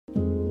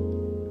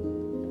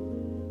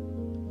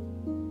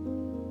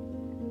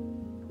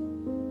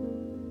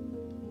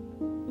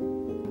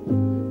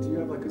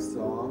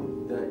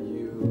song that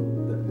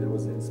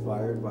was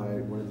inspired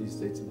by one of these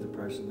states of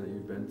depression that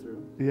you've been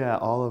through? Yeah,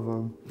 all of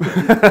them.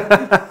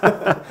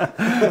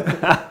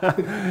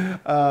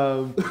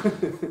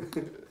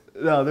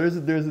 No,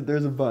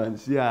 there's a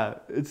bunch. Yeah,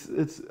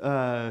 it's.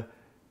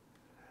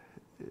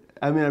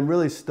 I mean, I'm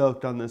really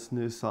stoked on this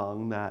new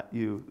song that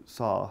you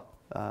saw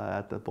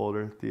at the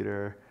Boulder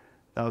Theater.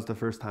 That was the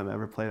first time I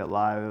ever played it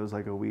live. It was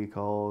like a week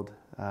old.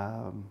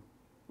 I'm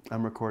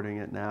recording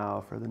it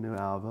now for the new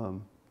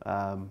album.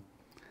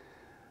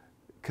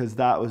 Because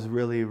that was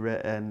really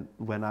written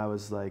when I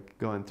was like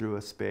going through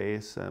a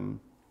space and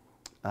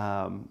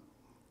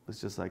was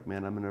just like,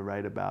 man, I'm gonna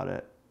write about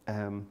it.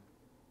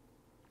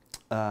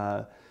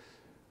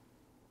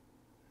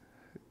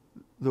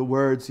 The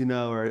words,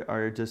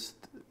 are just,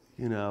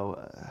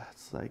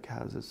 it's like, how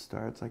does it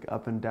start? It's like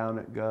up and down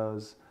it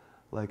goes,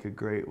 like a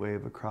great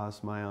wave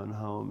across my own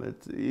home.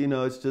 It's,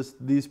 it's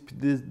just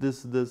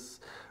this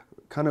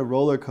kind of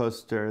roller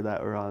coaster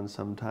that we're on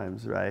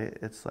sometimes, right?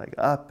 It's like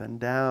up and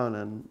down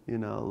and,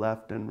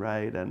 left and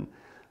right. And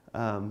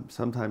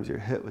sometimes you're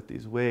hit with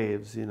these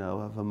waves,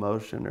 of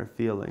emotion or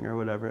feeling or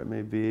whatever it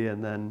may be.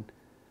 And then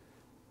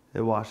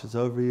it washes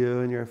over you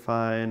and you're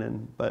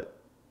fine. But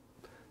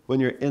when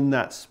you're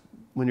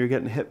when you're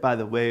getting hit by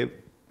the wave,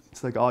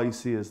 it's like all you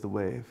see is the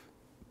wave,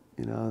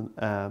 You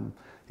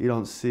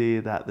don't see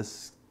that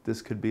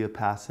this could be a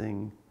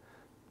passing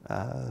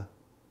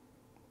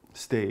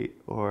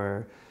state,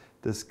 or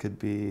this could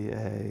be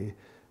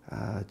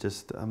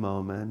just a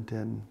moment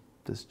in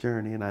this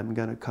journey, and I'm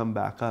gonna come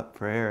back up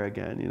for air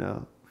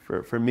again.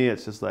 For me,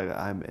 it's just like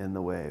I'm in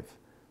the wave.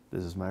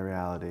 This is my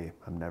reality.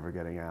 I'm never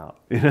getting out.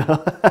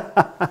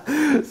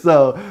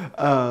 So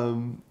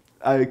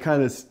I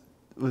kind of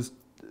was,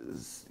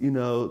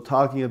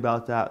 talking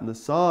about that in the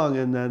song,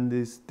 and then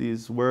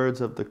these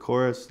words of the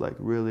chorus like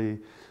really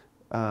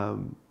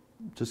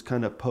just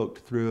kind of poked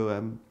through,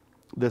 and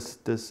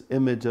this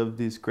image of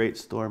these great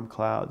storm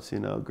clouds,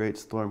 great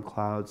storm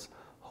clouds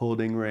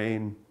holding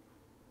rain.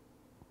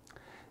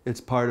 It's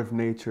part of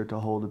nature to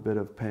hold a bit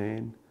of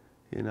pain,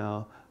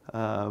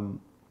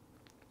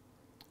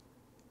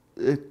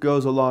 It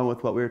goes along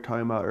with what we were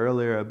talking about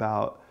earlier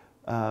about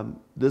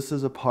this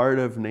is a part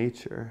of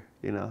nature,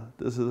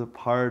 This is a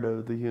part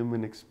of the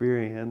human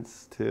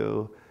experience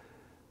to,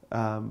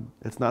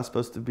 it's not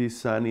supposed to be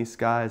sunny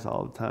skies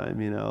all the time,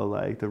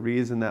 Like the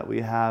reason that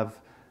we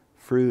have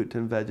fruit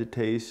and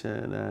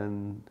vegetation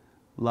and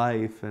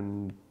life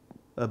and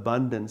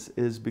abundance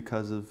is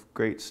because of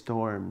great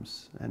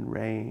storms and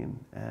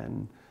rain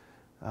and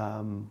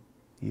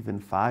even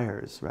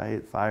fires,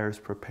 right? Fires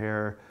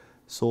prepare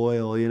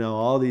soil,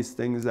 all these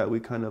things that we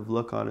kind of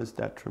look on as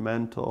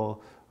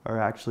detrimental are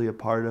actually a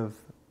part of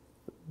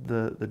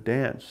the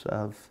dance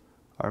of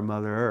our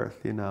Mother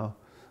Earth,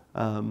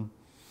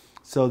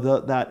 So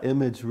that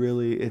image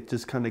really, it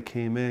just kind of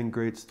came in,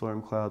 great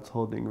storm clouds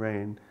holding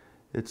rain.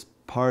 It's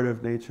part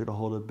of nature to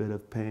hold a bit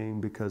of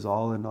pain, because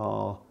all in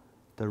all,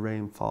 the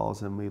rain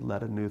falls and we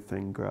let a new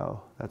thing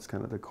grow. That's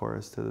kind of the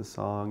chorus to the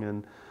song.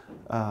 And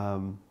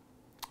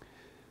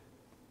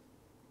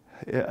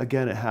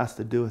again, it has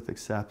to do with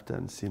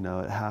acceptance,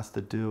 It has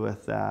to do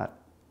with that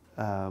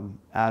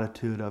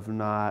attitude of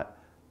not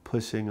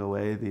pushing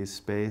away these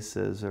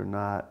spaces or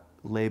not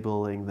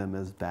labeling them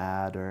as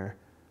bad or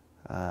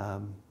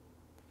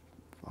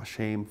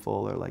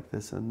shameful or like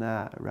this and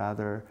that.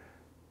 Rather,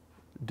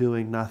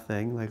 doing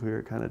nothing, like we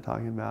were kind of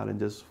talking about, and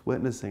just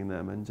witnessing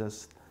them and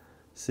just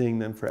seeing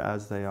them for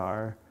as they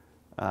are.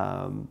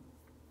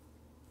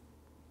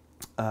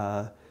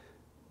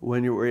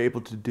 When you were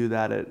able to do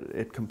that,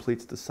 it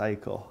completes the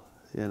cycle,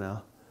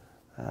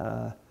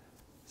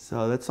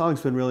 So that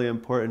song's been really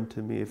important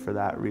to me for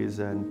that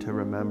reason, to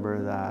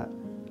remember that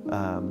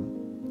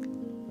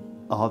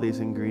all these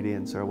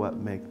ingredients are what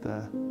make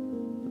the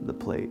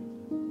plate,